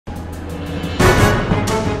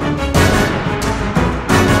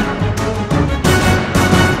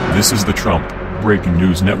This is the Trump Breaking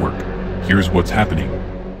News Network. Here's what's happening.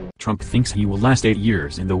 Trump thinks he will last 8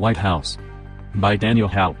 years in the White House. By Daniel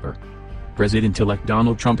Halper. President-elect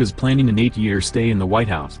Donald Trump is planning an 8-year stay in the White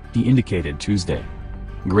House, he indicated Tuesday.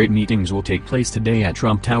 Great meetings will take place today at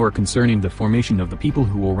Trump Tower concerning the formation of the people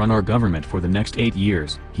who will run our government for the next 8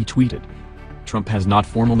 years, he tweeted. Trump has not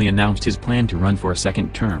formally announced his plan to run for a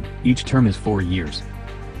second term. Each term is 4 years.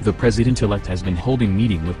 The president-elect has been holding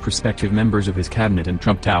meetings with prospective members of his cabinet in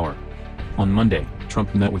Trump Tower. On Monday,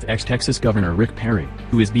 Trump met with ex-Texas Governor Rick Perry,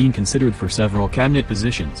 who is being considered for several cabinet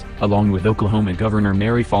positions, along with Oklahoma Governor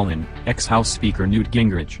Mary Fallin, ex-House Speaker Newt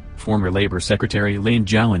Gingrich, former Labor Secretary Elaine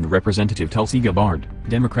Chao and Representative Tulsi Gabbard,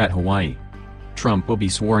 Democrat Hawaii. Trump will be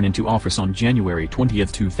sworn into office on January 20,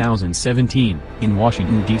 2017, in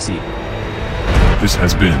Washington, D.C. This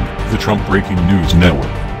has been the Trump Breaking News Network.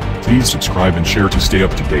 Please subscribe and share to stay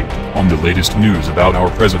up to date on the latest news about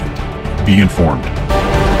our president. Be informed.